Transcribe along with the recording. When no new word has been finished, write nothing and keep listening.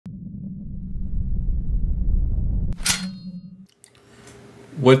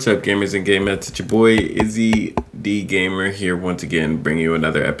What's up, gamers and gamettes? It's your boy IzzyDGamer here once again, bringing you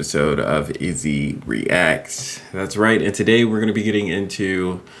another episode of IzzyReacts. That's right, and today we're going to be getting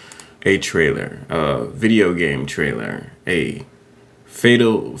into a trailer, a video game trailer, a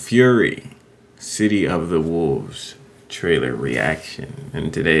Fatal Fury City of the Wolves trailer reaction.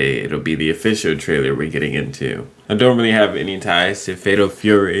 And today it'll be the official trailer we're getting into. I don't really have any ties to Fatal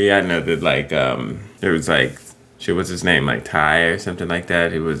Fury. I know that there was shit, what's his name? Like Ty or something like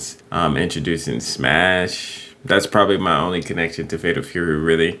that. It was introduced in Smash. That's probably my only connection to Fatal Fury,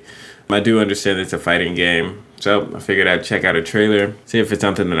 really. I do understand it's a fighting game, so I figured I'd check out a trailer, see if it's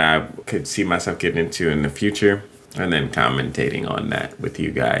something that I could see myself getting into in the future, and then commentating on that with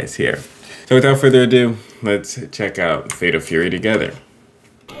you guys here. So without further ado, let's check out Fatal Fury together.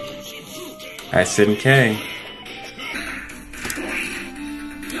 SNK.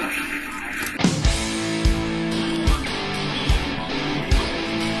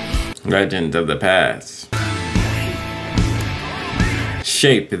 Legends of the past.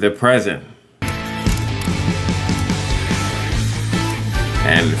 Shape the present.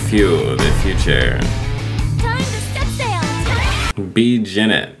 And fuel the future. Time to set sail. Be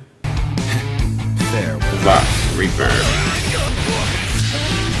Janet. Vox Reaper.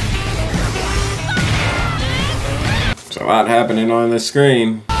 There's a lot happening on the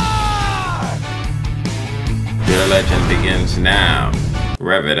screen. Your legend begins now.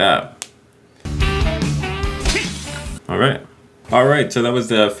 Rev it up. Alright, so that was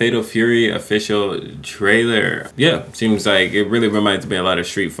the Fatal Fury official trailer. Yeah, seems like it really reminds me a lot of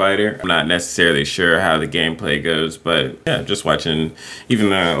Street Fighter. I'm not necessarily sure how the gameplay goes, but yeah, just watching even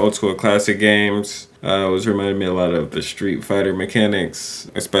the old school classic games was reminding me a lot of the Street Fighter mechanics,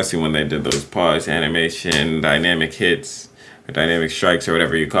 especially when they did those pause animation, dynamic hits, or dynamic strikes, or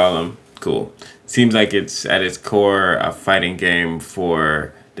whatever you call them. Cool. Seems like it's at its core a fighting game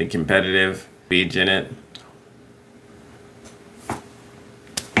for the competitive. Beat in it.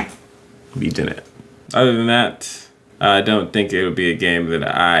 Other than that, I don't think it would be a game that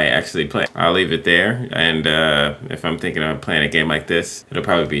I actually play. I'll leave it there, and if I'm thinking of playing a game like this, it'll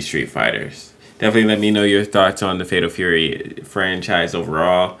probably be Street Fighters. Definitely let me know your thoughts on the Fatal Fury franchise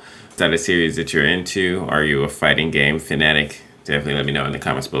overall. Is that a series that you're into? Are you a fighting game fanatic? Definitely let me know in the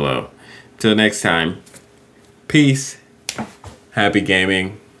comments below. Till next time, peace, happy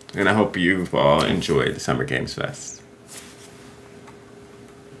gaming, and I hope you've all enjoyed the Summer Games Fest.